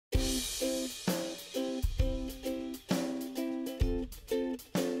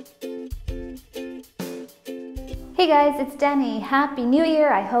Hey guys, it's Danny. Happy New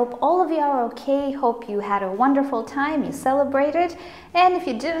Year. I hope all of you are okay. Hope you had a wonderful time, you celebrated. And if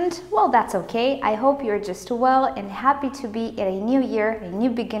you didn't, well, that's okay. I hope you're just well and happy to be in a new year, a new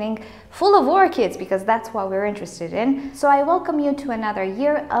beginning, full of orchids, because that's what we're interested in. So I welcome you to another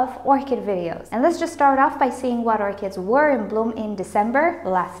year of orchid videos. And let's just start off by seeing what orchids were in bloom in December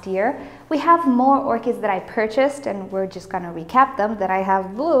last year. We have more orchids that I purchased, and we're just gonna recap them, that I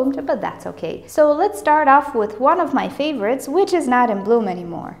have bloomed, but that's okay. So let's start off with one of my favorites, which is not in bloom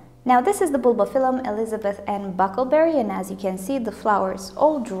anymore. Now this is the Bulbophyllum Elizabeth Ann Buckleberry, and as you can see, the flowers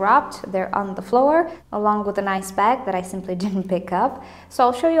all dropped. They're on the floor along with a nice bag that I simply didn't pick up. So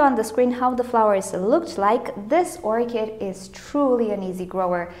I'll show you on the screen how the flowers looked like. This orchid is truly an easy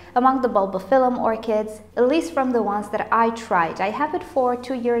grower among the Bulbophyllum orchids, at least from the ones that I tried. I have it for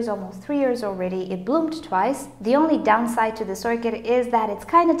 2 years, almost 3 years already. It bloomed twice. The only downside to this orchid is that it's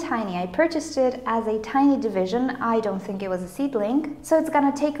kind of tiny. I purchased it as a tiny division. I don't think it was a seedling, so it's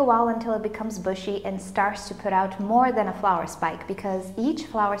gonna take a while until it becomes bushy and starts to put out more than a flower spike, because each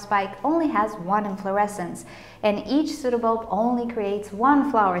flower spike only has one inflorescence and each pseudobulb only creates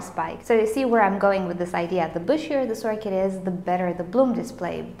one flower spike. So you see where I'm going with this idea. The bushier this orchid is, the better the bloom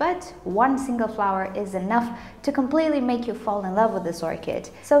display, but one single flower is enough to completely make you fall in love with this orchid.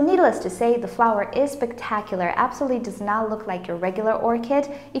 So needless to say, the flower is spectacular. Absolutely does not look like your regular orchid.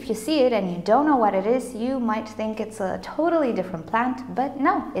 If you see it and you don't know what it is, you might think it's a totally different plant, but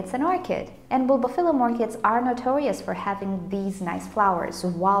no, it's an orchid. And Bulbophyllum orchids are notorious for having these nice flowers,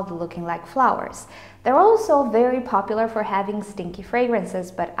 wild looking like flowers. They're also very popular for having stinky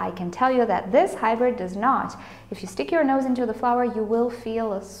fragrances, but I can tell you that this hybrid does not. If you stick your nose into the flower, you will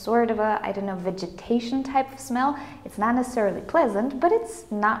feel a sort of a, I don't know, vegetation type of smell. It's not necessarily pleasant, but it's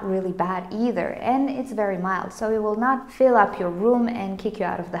not really bad either, and it's very mild, so it will not fill up your room and kick you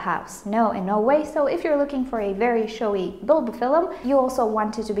out of the house. No, in no way. So if you're looking for a very showy Bulbophyllum, you also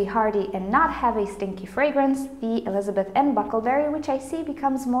want it to be hardy and not have a stinky fragrance, the Elizabeth Ann Buckleberry, which I see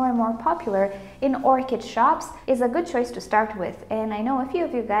becomes more and more popular in orchid shops, is a good choice to start with. And I know a few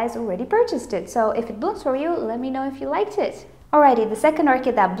of you guys already purchased it, so if it blooms for you, let me know if you liked it. Alrighty, the second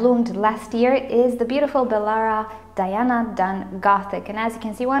orchid that bloomed last year is the beautiful Beallara Diana Dunn Gothic, and as you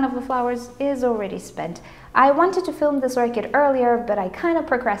can see, one of the flowers is already spent. I wanted to film this orchid earlier, but I kind of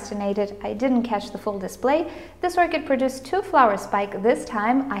procrastinated. I didn't catch the full display. This orchid produced 2 flower spikes this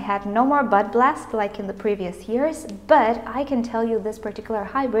time. I had no more bud blast like in the previous years, but I can tell you this particular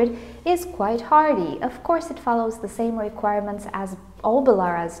hybrid is quite hardy. Of course, it follows the same requirements as all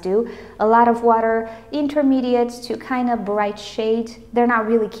Beallaras do. A lot of water, intermediate to kind of bright shade. They're not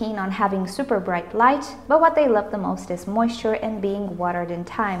really keen on having super bright light, but what they love the most is moisture and being watered in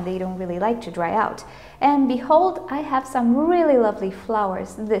time. They don't really like to dry out. And behold, I have some really lovely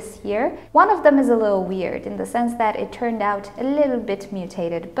flowers this year. One of them is a little weird in the sense that it turned out a little bit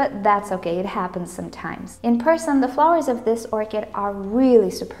mutated, but that's okay, it happens sometimes. In person, the flowers of this orchid are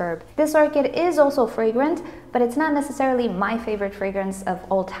really superb. This orchid is also fragrant, but it's not necessarily my favorite fragrance of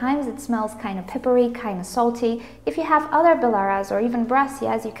all times. It smells kind of peppery, kind of salty. If you have other Beallaras or even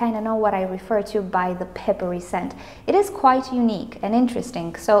Brassias, you kind of know what I refer to by the peppery scent. It is quite unique and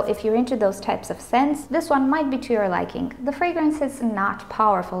interesting, so if you're into those types of scents, this one might be to your liking. The fragrance is not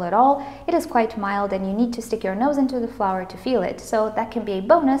powerful at all. It is quite mild, and you need to stick your nose into the flower to feel it, so that can be a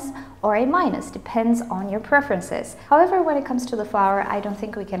bonus or a minus, depends on your preferences. However, when it comes to the flower, I don't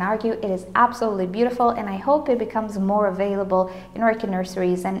think we can argue. It is absolutely beautiful, and I hope it becomes more available in orchid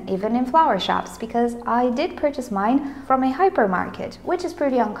nurseries and even in flower shops, because I did purchase mine from a hypermarket, which is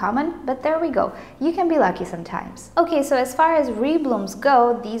pretty uncommon, but there we go. You can be lucky sometimes. Okay, so as far as reblooms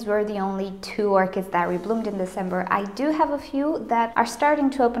go, these were the only 2 orchids that rebloomed in December. I do have a few that are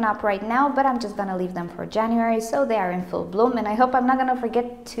starting to open up right now, but I'm just gonna leave them for January, so they are in full bloom, and I hope I'm not gonna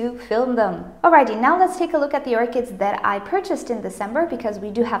forget to film them. Alrighty, now let's take a look at the orchids that I purchased in December, because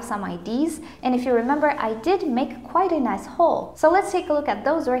we do have some IDs, and if you remember, I did make quite a nice haul. So let's take a look at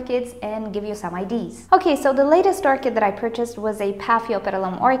those orchids and give you some IDs. Okay, so the latest orchid that I purchased was a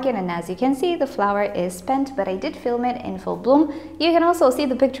Paphiopedilum orchid, and as you can see, the flower is spent, but I did film it in full bloom. You can also see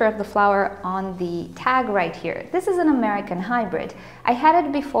the picture of the flower on the tag right here. This is an American hybrid. I had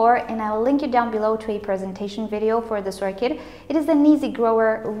it before, and I will link you down below to a presentation video for this orchid. It is an easy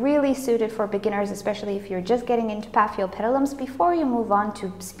grower, really suited for beginners, especially if you're just getting into Paphiopedilums before you move on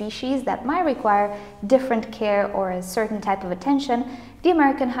to species that might require different care or a certain type of attention. The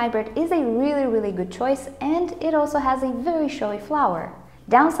American hybrid is a really good choice, and it also has a very showy flower.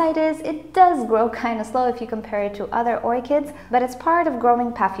 Downside is it does grow kind of slow if you compare it to other orchids, but it's part of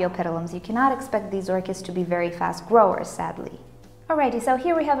growing Paphiopedilums. You cannot expect these orchids to be very fast growers, sadly. Alrighty, so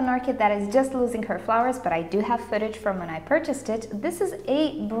here we have an orchid that is just losing her flowers, but I do have footage from when I purchased it. This is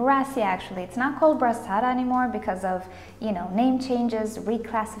a Brassia actually. It's not called Brassata anymore because of, name changes,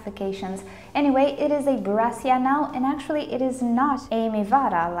 reclassifications. Anyway, it is a Brassia now, and actually it is not a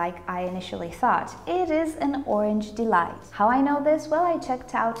Mivara like I initially thought. It is an Orange Delight. How I know this? Well, I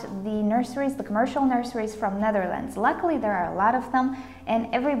checked out the nurseries, the commercial nurseries from Netherlands. Luckily, there are a lot of them,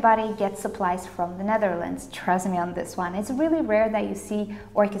 and everybody gets supplies from the Netherlands. Trust me on this one. It's really rare that you see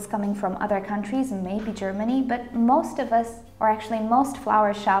orchids coming from other countries, maybe Germany, but most of us, or actually most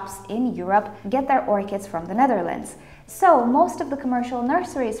flower shops in Europe, get their orchids from the Netherlands. So most of the commercial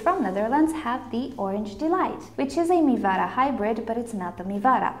nurseries from Netherlands have the Orange Delight, which is a Mivara hybrid, but it's not the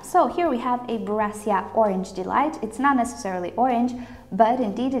Mivara. So here we have a Brassia Orange Delight. It's not necessarily orange, but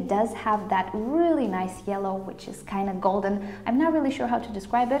indeed it does have that really nice yellow, which is kind of golden. I'm not really sure how to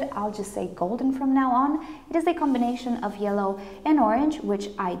describe it. I'll just say golden from now on. It is a combination of yellow and orange, which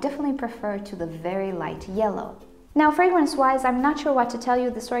I definitely prefer to the very light yellow. Now, fragrance-wise, I'm not sure what to tell you.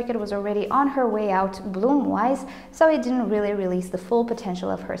 This orchid was already on her way out bloom-wise, so it didn't really release the full potential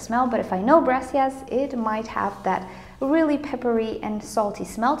of her smell, but if I know Brassias, it might have that really peppery and salty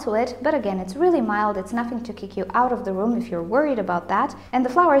smell to it, but again, it's really mild. It's nothing to kick you out of the room if you're worried about that, and the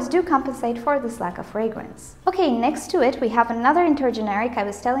flowers do compensate for this lack of fragrance. Okay, next to it we have another intergeneric. I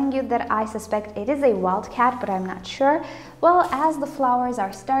was telling you that I suspect it is a Wildcat, but I'm not sure. Well, as the flowers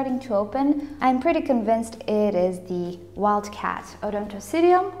are starting to open, I'm pretty convinced it is the Wildcat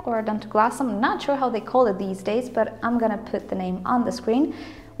Odontocerium or Odontoglossum. Not sure how they call it these days, but I'm gonna put the name on the screen.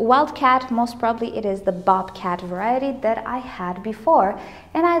 Wildcat, most probably it is the Bobcat variety that I had before,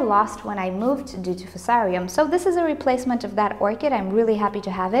 and I lost when I moved due to Fusarium. So this is a replacement of that orchid. I'm really happy to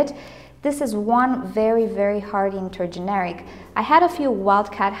have it. This is one very, very hardy intergeneric. I had a few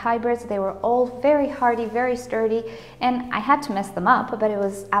Wildcat hybrids. They were all very hardy, very sturdy, and I had to mess them up, but it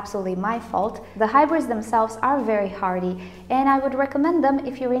was absolutely my fault. The hybrids themselves are very hardy, and I would recommend them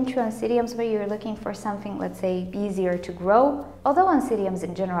if you're into Oncidiums but you're looking for something, let's say, easier to grow. Although Oncidiums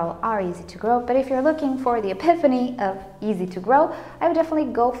in general are easy to grow, but if you're looking for the epiphany of easy to grow, I would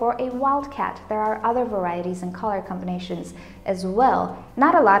definitely go for a Wildcat. There are other varieties and color combinations as well.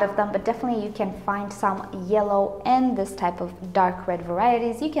 Not a lot of them, but definitely you can find some yellow and this type of dark red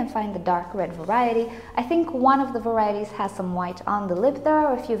varieties. You can find the dark red variety. I think one of the varieties has some white on the lip. There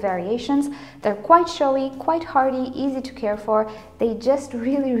are a few variations. They're quite showy, quite hardy, easy to care for. They just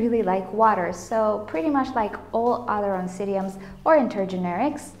really, really like water. So pretty much like all other Oncidiums or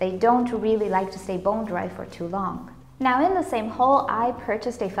intergenerics, they don't really like to stay bone dry for too long. Now in the same haul, I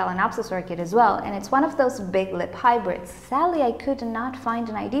purchased a Phalaenopsis orchid as well, and it's one of those big lip hybrids. Sadly, I could not find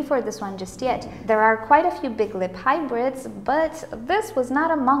an ID for this one just yet. There are quite a few big lip hybrids, but this was not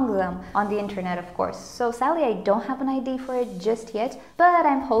among them on the internet, of course. So sadly, I don't have an ID for it just yet, but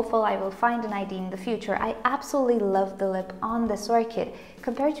I'm hopeful I will find an ID in the future. I absolutely love the lip on this orchid.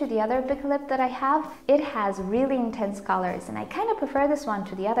 Compared to the other big lip that I have, it has really intense colors, and I kind of prefer this one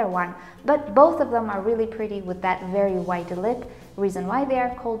to the other one, but both of them are really pretty with that very white lip, reason why they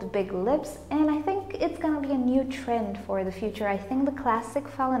are called big lips, and I think it's gonna be a new trend for the future. I think the classic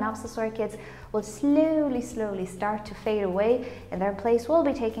Phalaenopsis orchids will slowly start to fade away, and their place will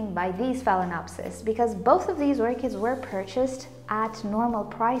be taken by these Phalaenopsis, because both of these orchids were purchased at normal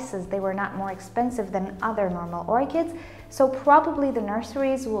prices. They were not more expensive than other normal orchids, so probably the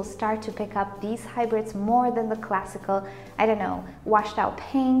nurseries will start to pick up these hybrids more than the classical, I don't know, washed out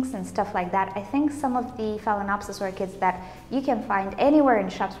pinks and stuff like that. I think some of the Phalaenopsis orchids that you can find anywhere in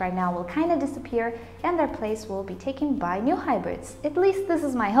shops right now will kind of disappear, and their place will be taken by new hybrids. At least this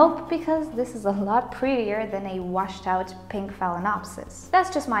is my hope, because this is a lot prettier than a washed out pink Phalaenopsis.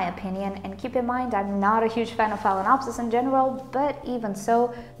 That's just my opinion, and keep in mind I'm not a huge fan of Phalaenopsis in general, but even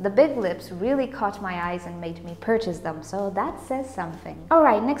so, the big lips really caught my eyes and made me purchase them, so that says something.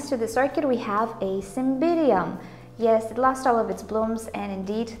 Alright, next to this orchid we have a Cymbidium. Yes, it lost all of its blooms, and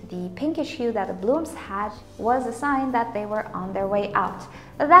indeed the pinkish hue that the blooms had was a sign that they were on their way out.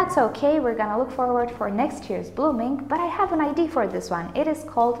 That's okay, we're gonna look forward for next year's blooming, but I have an ID for this one. It is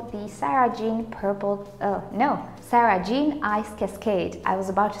called the Sarah Jean Sarah Jean Ice Cascade. I was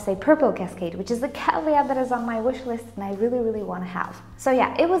about to say Purple Cascade, which is the caveat that is on my wish list and I really want to have. So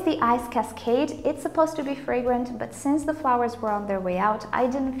yeah, it was the Ice Cascade. It's supposed to be fragrant, but since the flowers were on their way out, I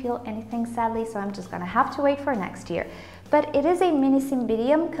didn't feel anything sadly, so I'm just gonna have to wait for next year. But it is a mini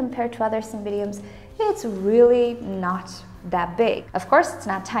Cymbidium. Compared to other Cymbidiums, it's really not that big. Of course, it's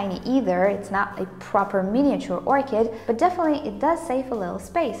not tiny either, it's not a proper miniature orchid, but definitely it does save a little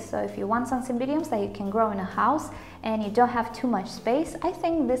space. So if you want some Cymbidiums that you can grow in a house and you don't have too much space, I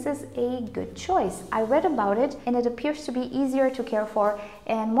think this is a good choice. I read about it and it appears to be easier to care for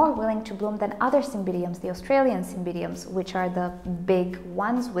and more willing to bloom than other Cymbidiums, the Australian Cymbidiums, which are the big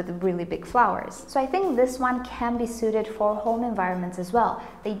ones with really big flowers. So I think this one can be suited for home environments as well.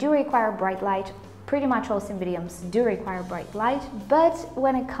 They do require bright light. Pretty much all Cymbidiums do require bright light, but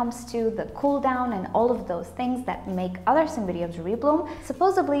when it comes to the cool down and all of those things that make other Cymbidiums rebloom,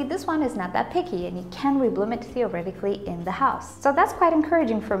 supposedly this one is not that picky and you can rebloom it theoretically in the house. So that's quite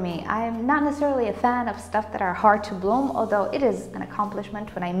encouraging for me. I am not necessarily a fan of stuff that are hard to bloom, although it is an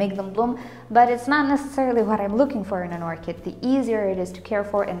accomplishment when I make them bloom, but it's not necessarily what I'm looking for in an orchid. The easier it is to care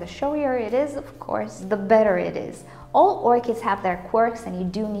for and the showier it is, of course, the better it is. All orchids have their quirks and you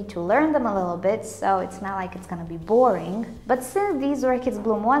do need to learn them a little bit, so it's not like it's gonna be boring. But since these orchids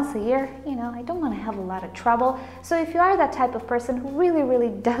bloom once a year, you know, I don't want to have a lot of trouble. So if you are that type of person who really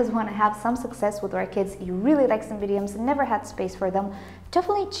does want to have some success with orchids, you really like Cymbidiums and never had space for them,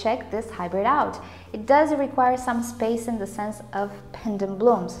 definitely check this hybrid out. It does require some space in the sense of pendant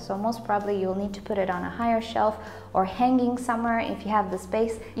blooms, so most probably you'll need to put it on a higher shelf or hanging somewhere if you have the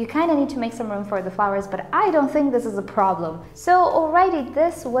space. You kind of need to make some room for the flowers, but I don't think this is a problem. So alrighty,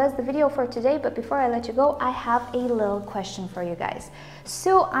 this was the video for today, but before I let you go, I have a little question for you guys.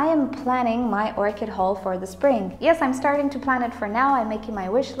 So I am planning my orchid haul for the spring. Yes, I'm starting to plan it for now. I'm making my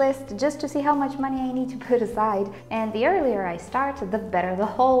wish list just to see how much money I need to put aside, and the earlier I start, the better the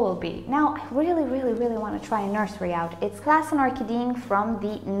haul will be. Now, I really want to try a nursery out. It's Class and Orchidine from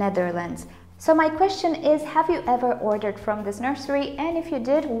the Netherlands. So my question is, have you ever ordered from this nursery? And if you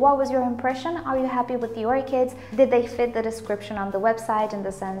did, what was your impression? Are you happy with the orchids? Did they fit the description on the website in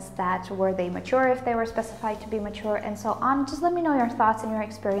the sense that were they mature if they were specified to be mature and so on? Just let me know your thoughts and your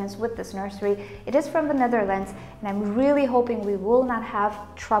experience with this nursery. It is from the Netherlands and I'm really hoping we will not have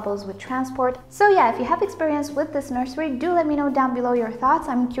troubles with transport. So yeah, if you have experience with this nursery, do let me know down below your thoughts.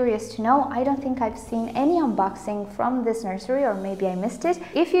 I'm curious to know. I don't think I've seen any unboxing from this nursery, or maybe I missed it.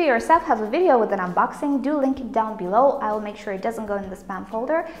 If you yourself have a video with an unboxing, do link it down below. I will make sure it doesn't go in the spam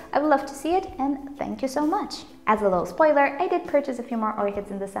folder. I would love to see it, and thank you so much. As a little spoiler, I did purchase a few more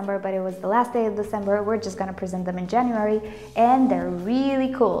orchids in December, but it was the last day of December. We're just gonna present them in January, and they're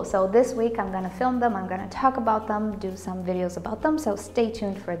really cool. So this week I'm gonna film them, I'm gonna talk about them, do some videos about them, so stay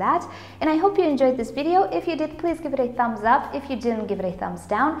tuned for that. And I hope you enjoyed this video. If you did, please give it a thumbs up. If you didn't, give it a thumbs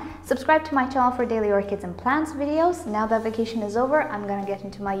down. Subscribe to my channel for daily orchids and plants videos. Now that vacation is over, I'm gonna get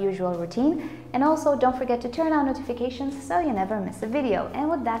into my usual routine. And also, don't forget to turn on notifications so you never miss a video. And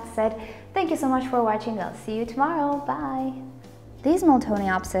with that said, thank you so much for watching. I'll see you tomorrow. Bye! These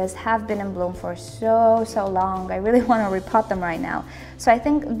Phalaenopsis have been in bloom for so long. I really want to repot them right now. So I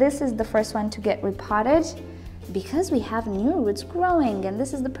think this is the first one to get repotted because we have new roots growing, and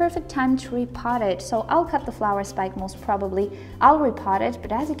this is the perfect time to repot it. So I'll cut the flower spike most probably. I'll repot it,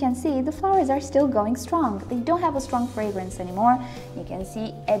 but as you can see, the flowers are still going strong. They don't have a strong fragrance anymore. You can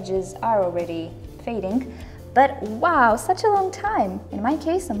see edges are already fading. But wow, such a long time. In my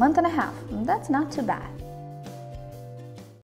case, a month and a half. That's not too bad.